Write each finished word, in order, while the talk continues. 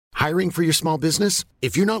Hiring for your small business?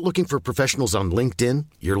 If you're not looking for professionals on LinkedIn,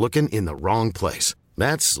 you're looking in the wrong place.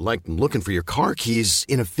 That's like looking for your car keys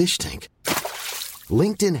in a fish tank.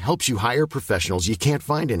 LinkedIn helps you hire professionals you can't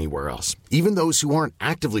find anywhere else, even those who aren't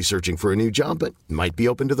actively searching for a new job but might be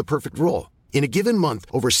open to the perfect role. In a given month,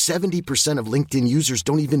 over 70% of LinkedIn users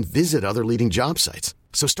don't even visit other leading job sites.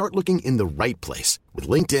 So start looking in the right place. With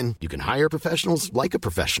LinkedIn, you can hire professionals like a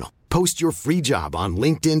professional. Post your free job on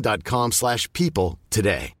linkedin.com/people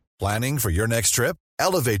today. Planning for your next trip?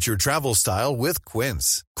 Elevate your travel style with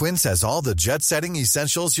Quince. Quince has all the jet-setting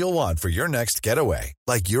essentials you'll want for your next getaway,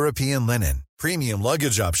 like European linen, premium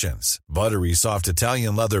luggage options, buttery soft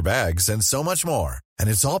Italian leather bags, and so much more. And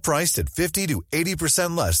it's all priced at 50 to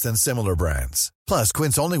 80% less than similar brands. Plus,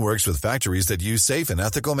 Quince only works with factories that use safe and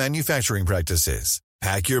ethical manufacturing practices.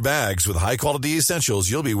 Pack your bags with high-quality essentials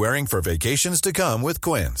you'll be wearing for vacations to come with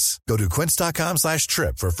Quince. Go to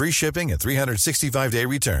quince.com/trip for free shipping and 365-day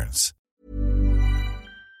returns.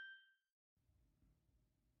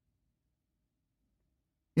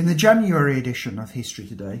 In the January edition of History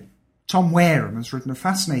Today, Tom Wareham has written a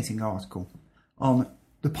fascinating article on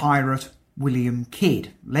the pirate William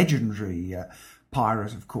Kidd, legendary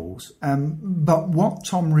pirate, of course. But what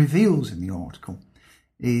Tom reveals in the article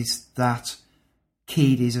is that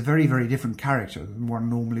Kidd is a very, very different character than one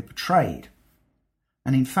normally portrayed.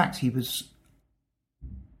 And in fact, the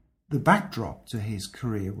backdrop to his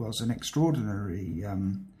career was an extraordinary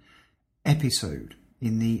episode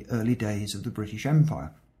in the early days of the British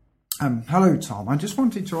Empire. Hello, Tom. I just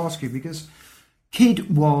wanted to ask you, because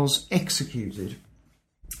Kidd was executed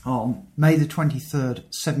on May the 23rd,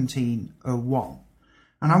 1701.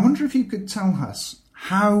 And I wonder if you could tell us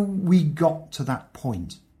how we got to that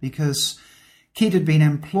point, because Kidd had been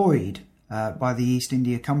employed by the East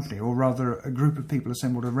India Company, or rather a group of people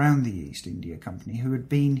assembled around the East India Company who had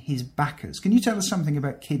been his backers. Can you tell us something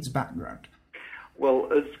about Kidd's background? Well,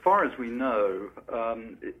 as far as we know,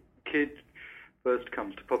 Kidd first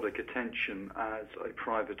comes to public attention as a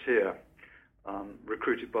privateer,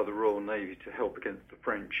 recruited by the Royal Navy to help against the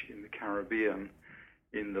French in the Caribbean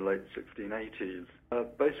in the late 1680s.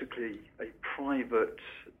 Basically a private,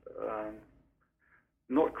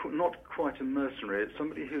 not quite a mercenary. It's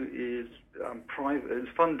somebody who is is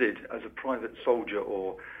funded as a private soldier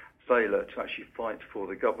or sailor to actually fight for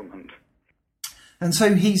the government. And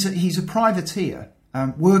so he's a privateer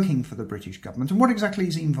working for the British government. And what exactly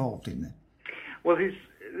is he involved in there? Well,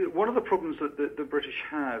 one of the problems that the British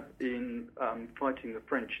have in fighting the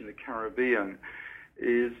French in the Caribbean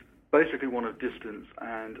is basically one of distance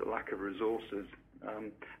and lack of resources.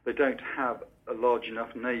 They don't have a large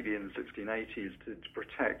enough navy in the 1680s to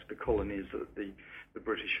protect the colonies that the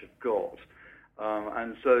British have got.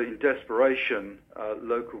 And so in desperation,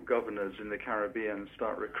 local governors in the Caribbean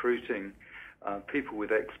start recruiting people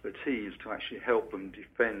with expertise to actually help them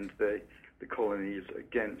defend the colonies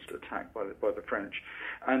against attack by the French.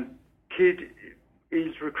 And Kidd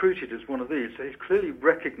is recruited as one of these. So he's clearly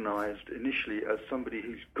recognised initially as somebody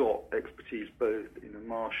who's got expertise both in a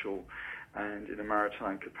martial and in a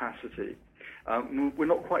maritime capacity. We're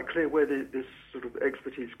not quite clear where this sort of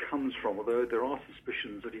expertise comes from, although there are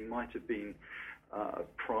suspicions that he might have been a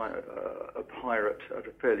pirate at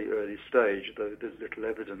a fairly early stage, though there's little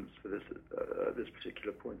evidence for this at this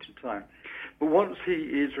particular point in time. But once he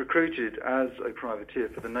is recruited as a privateer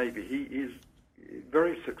for the Navy, he is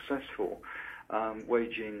very successful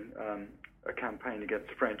waging a campaign against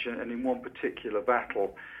the French, and in one particular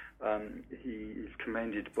battle, he is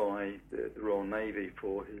commended by the Royal Navy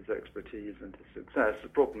for his expertise and his success. The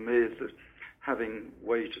problem is that having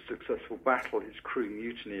waged a successful battle, his crew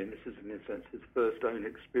mutiny, and this is in a sense his first own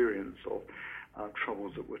experience of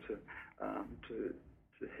troubles that were to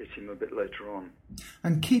hit him a bit later on.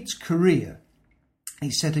 And Kidd's career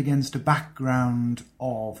is set against a background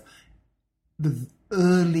of the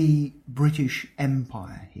early British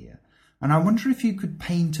Empire here. And I wonder if you could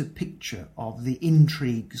paint a picture of the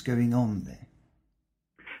intrigues going on there.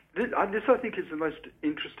 This, I think, is the most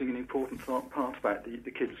interesting and important part about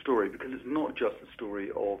the Kidd story, because it's not just the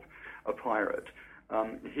story of a pirate.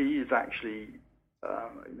 He is actually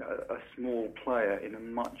a small player in a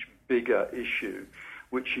much bigger issue,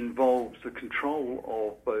 which involves the control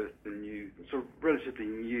of both the new, sort of relatively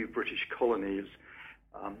new British colonies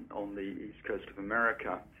on the east coast of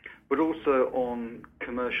America, but also on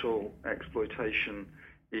commercial exploitation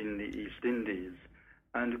in the East Indies.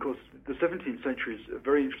 And of course, the 17th century is a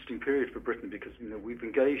very interesting period for Britain, because we've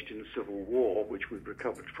engaged in a civil war, which we've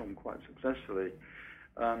recovered from quite successfully,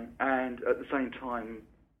 and at the same time,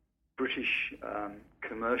 British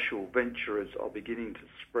commercial venturers are beginning to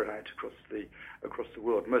spread out across the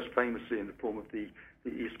world, most famously in the form of the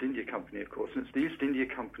the East India Company, of course. And it's the East India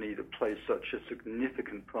Company that plays such a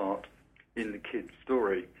significant part in the Kidd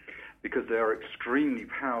story, because they are extremely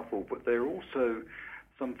powerful, but they're also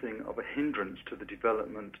something of a hindrance to the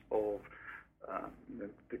development of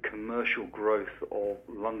the commercial growth of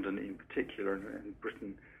London in particular and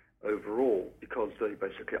Britain overall, because they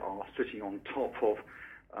basically are sitting on top of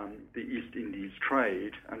the East Indies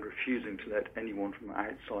trade and refusing to let anyone from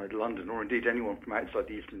outside London, or indeed anyone from outside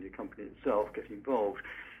the East India Company itself, get involved.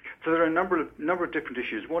 So there are a number of different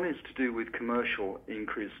issues. One is to do with commercial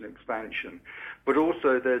increase and expansion, but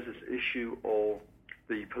also there's this issue of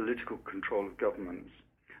the political control of governments.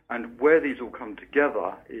 And where these all come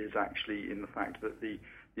together is actually in the fact that the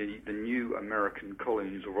new American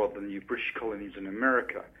colonies, or rather the new British colonies in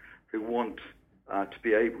America, who want to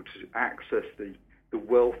be able to access the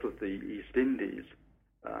wealth of the East Indies,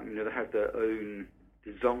 they have their own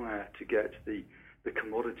desire to get the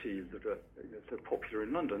commodities that are so popular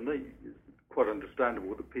in London. It's quite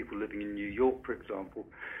understandable that people living in New York, for example,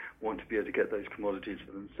 want to be able to get those commodities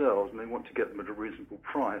for themselves, and they want to get them at a reasonable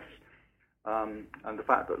price. And the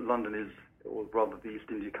fact that London is, or rather the East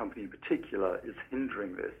India Company in particular, is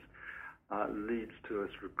hindering this leads to a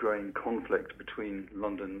sort of growing conflict between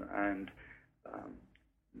London and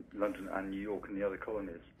New York and the other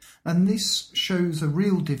colonies. And this shows a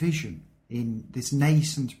real division in this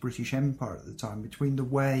nascent British Empire at the time between the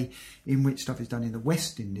way in which stuff is done in the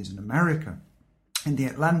West Indies and America in the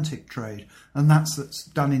Atlantic trade, and that's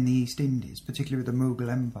done in the East Indies, particularly with the Mughal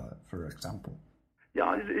Empire, for example.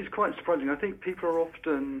 Yeah, it's quite surprising. I think people are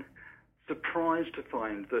often surprised to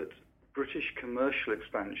find that British commercial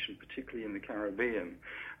expansion, particularly in the Caribbean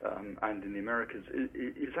and in the Americas,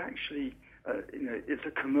 is actually, it's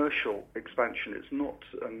a commercial expansion. It's not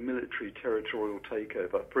a military territorial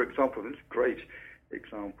takeover. For example, there's a great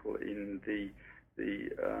example in the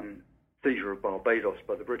seizure of Barbados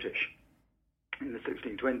by the British in the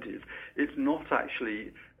 1620s. It's not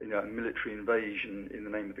actually a military invasion in the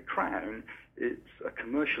name of the Crown. It's a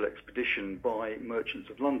commercial expedition by merchants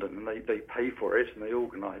of London, and they pay for it, and they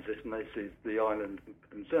organise it, and they seize the island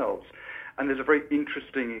themselves. And there's a very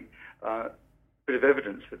interesting bit of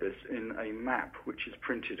evidence for this in a map which is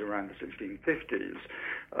printed around the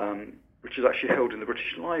 1650s, which is actually held in the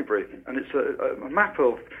British Library. And it's a map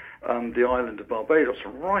of the island of Barbados,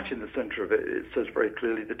 and right in the centre of it, it says very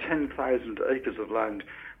clearly, the 10,000 acres of land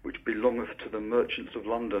which belongeth to the merchants of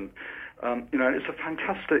London. And it's a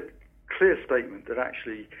fantastic, clear statement that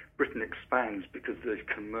actually Britain expands because there's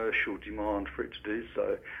commercial demand for it to do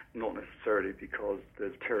so, not necessarily because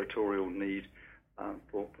there's territorial need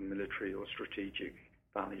for military or strategic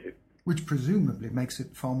value. Which presumably makes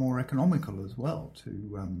it far more economical as well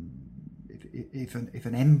to, if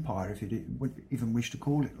an empire, if you would even wish to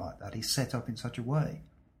call it like that, is set up in such a way.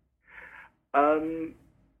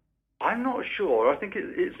 I'm not sure. I think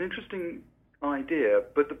it's an interesting idea,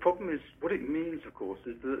 but the problem is, what it means, of course,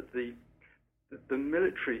 is that the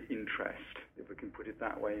military interest, if we can put it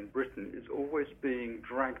that way, in Britain is always being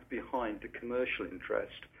dragged behind the commercial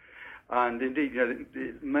interest. And indeed,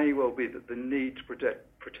 it may well be that the need to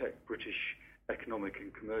protect British economic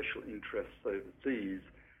and commercial interests overseas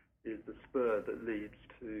is the spur that leads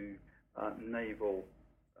to naval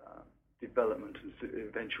development and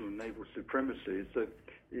eventual naval supremacy. So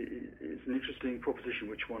it's an interesting proposition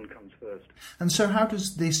which one comes first. And so how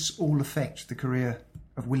does this all affect the career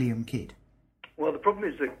of William Kidd? Well, the problem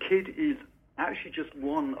is that Kidd is actually just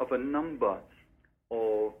one of a number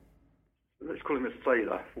of, let's call him a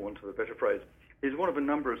sailor, for want of a better phrase. He's one of a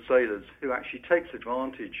number of sailors who actually takes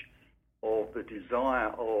advantage of the desire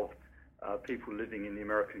of people living in the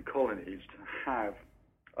American colonies to have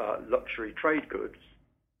luxury trade goods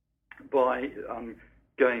by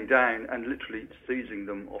going down and literally seizing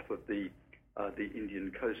them off of the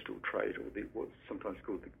Indian coastal trade, or what's sometimes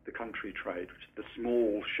called the country trade, which is the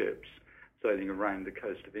small ships sailing around the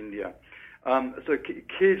coast of India. So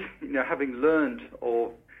Kidd, having learned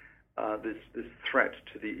of this threat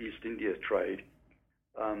to the East India trade,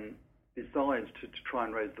 decides to try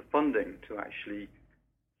and raise the funding to actually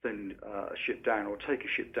send a ship down, or take a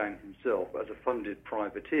ship down himself as a funded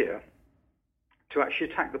privateer, to actually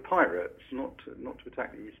attack the pirates, not to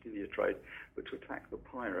attack the East India trade, but to attack the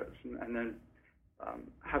pirates. And then,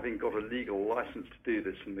 having got a legal license to do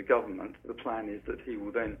this from the government, the plan is that he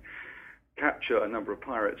will then capture a number of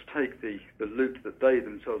pirates, take the loot that they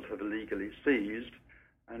themselves have illegally seized,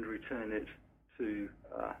 and return it to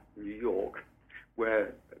New York,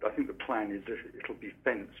 where I think the plan is that it'll be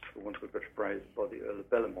fenced, for want of a better phrase, by the Earl of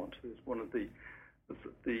Bellamont, who's one of the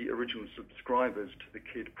original subscribers to the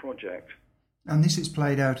Kidd project. And this is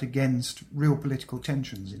played out against real political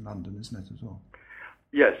tensions in London, isn't it, as well?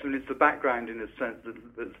 Yes, and it's the background in a sense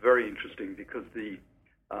that's very interesting because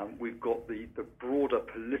we've got the broader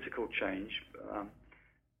political change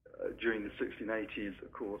during the 1680s.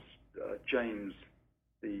 Of course, James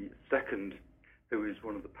II, who is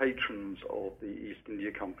one of the patrons of the East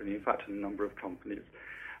India Company, in fact a number of companies,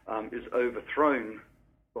 is overthrown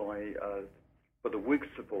by the Whig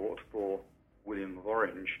support for William of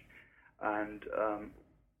Orange. And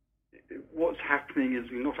what's happening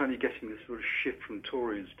is we're not only getting this sort of shift from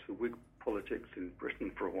Tories to Whig politics in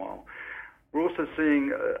Britain for a while, we're also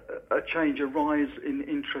seeing a change, a rise in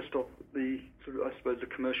interest of the sort of, I suppose, the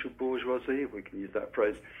commercial bourgeoisie, if we can use that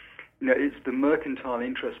phrase. It's the mercantile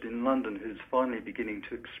interest in London who's finally beginning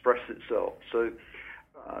to express itself. So,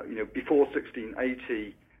 before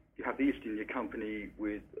 1680, you have the East India Company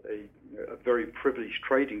with a very privileged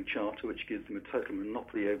trading charter, which gives them a total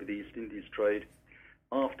monopoly over the East Indies trade.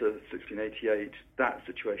 After 1688, that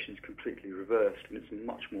situation is completely reversed, and it's a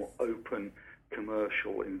much more open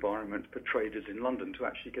commercial environment for traders in London to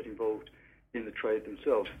actually get involved in the trade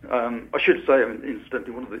themselves. I should say,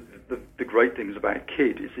 incidentally, one of the great things about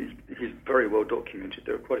Kidd is he's very well documented.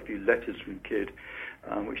 There are quite a few letters from Kidd,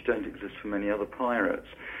 which don't exist for many other pirates.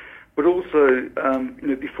 But also,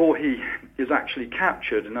 before he is actually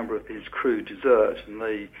captured, a number of his crew desert, and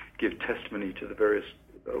they give testimony to the various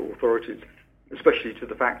authorities, especially to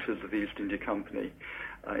the factors of the East India Company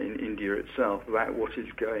in India itself, about what is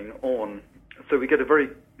going on. So we get a very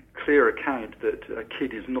clear account that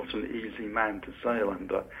Kidd is not an easy man to sail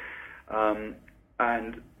under.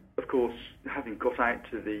 And, of course, having got out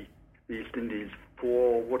to the East Indies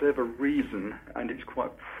for whatever reason, and it's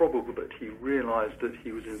quite probable that he realised that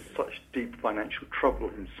he was in such deep financial trouble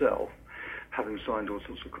himself, having signed all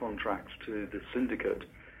sorts of contracts to the syndicate,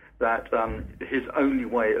 that his only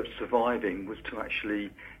way of surviving was to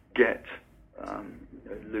actually get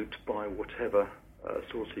loot by whatever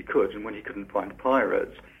source he could. And when he couldn't find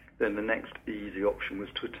pirates, then the next easy option was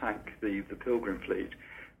to attack the Pilgrim fleet,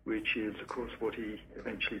 which is, of course, what he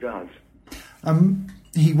eventually does.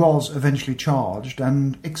 He was eventually charged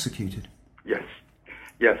and executed. Yes.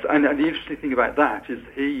 And the interesting thing about that is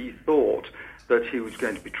he thought that he was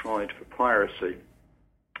going to be tried for piracy,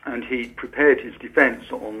 and he prepared his defence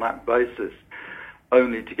on that basis,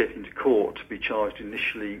 only to get into court to be charged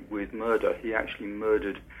initially with murder. He actually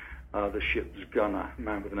murdered the ship's gunner, a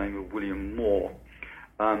man with the name of William Moore,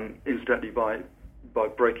 incidentally by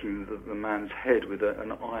breaking the man's head with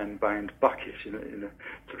an iron-bound bucket in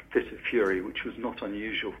a sort of fit of fury, which was not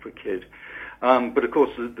unusual for Kidd. But of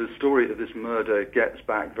course, the story of this murder gets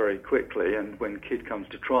back very quickly, and when Kidd comes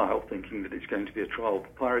to trial, thinking that it's going to be a trial for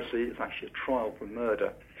piracy, it's actually a trial for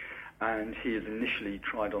murder. And he is initially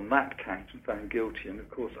tried on that count and found guilty. And of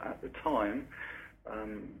course, at the time,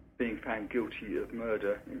 being found guilty of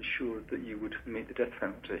murder ensured that you would meet the death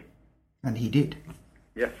penalty. And he did.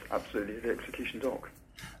 Yes, absolutely, the execution dock.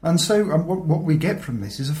 And so what we get from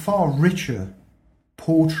this is a far richer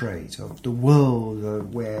portrait of the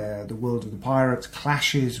world where the world of the pirates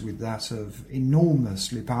clashes with that of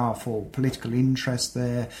enormously powerful political interest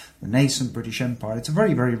there, the nascent British Empire. It's a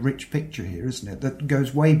very, very rich picture here, isn't it, that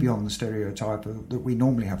goes way beyond the stereotype that we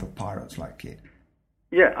normally have of pirates like Kidd.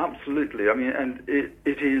 Yeah, absolutely. I mean, and it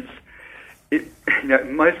is...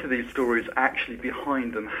 most of these stories actually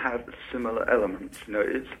behind them have similar elements.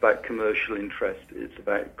 It's about commercial interest, it's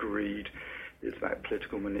about greed, it's about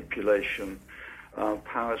political manipulation,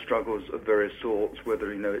 power struggles of various sorts,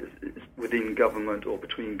 whether it's within government or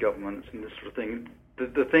between governments and this sort of thing.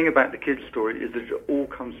 The thing about the Kidd story is that it all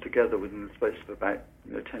comes together within the space of about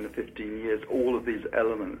 10 or 15 years. All of these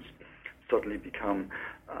elements suddenly become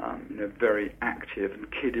very active, and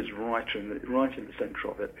Kidd is right in the centre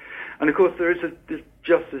of it. And of course, there is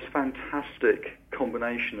just this fantastic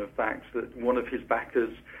combination of facts that one of his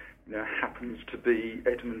backers, happens to be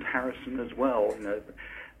Edmund Harrison as well.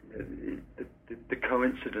 The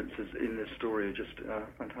coincidences in this story are just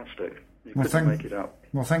fantastic. You couldn't make it up.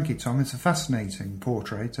 Well, thank you, Tom. It's a fascinating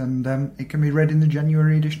portrait, and it can be read in the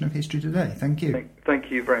January edition of History Today. Thank you. Thank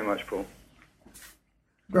you very much, Paul.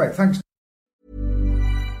 Great, thanks.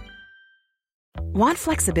 Want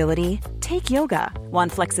flexibility? Take yoga.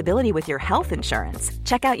 Want flexibility with your health insurance?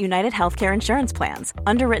 Check out United Healthcare Insurance Plans.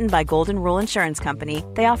 Underwritten by Golden Rule Insurance Company,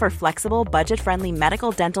 they offer flexible, budget-friendly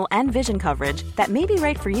medical, dental, and vision coverage that may be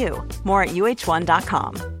right for you. More at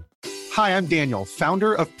UH1.com. Hi, I'm Daniel,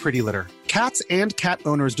 founder of Pretty Litter. Cats and cat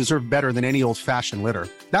owners deserve better than any old-fashioned litter.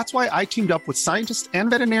 That's why I teamed up with scientists and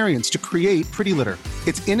veterinarians to create Pretty Litter.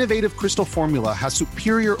 Its innovative crystal formula has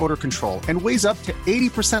superior odor control and weighs up to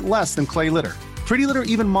 80% less than clay litter. Pretty Litter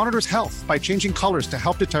even monitors health by changing colors to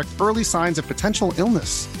help detect early signs of potential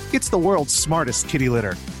illness. It's the world's smartest kitty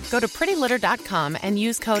litter. Go to prettylitter.com and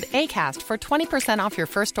use code ACAST for 20% off your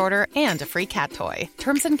first order and a free cat toy.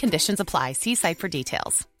 Terms and conditions apply. See site for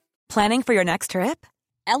details. Planning for your next trip?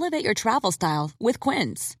 Elevate your travel style with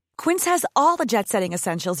Quince. Quince has all the jet-setting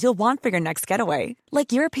essentials you'll want for your next getaway,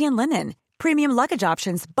 like European linen, premium luggage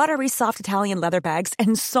options, buttery soft Italian leather bags,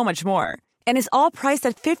 and so much more. And is all priced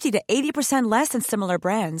at 50 to 80% less than similar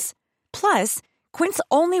brands. Plus, Quince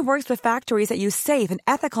only works with factories that use safe and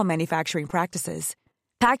ethical manufacturing practices.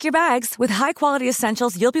 Pack your bags with high-quality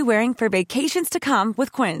essentials you'll be wearing for vacations to come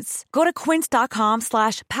with Quince. Go to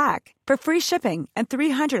quince.com/pack for free shipping and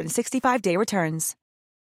 365-day returns.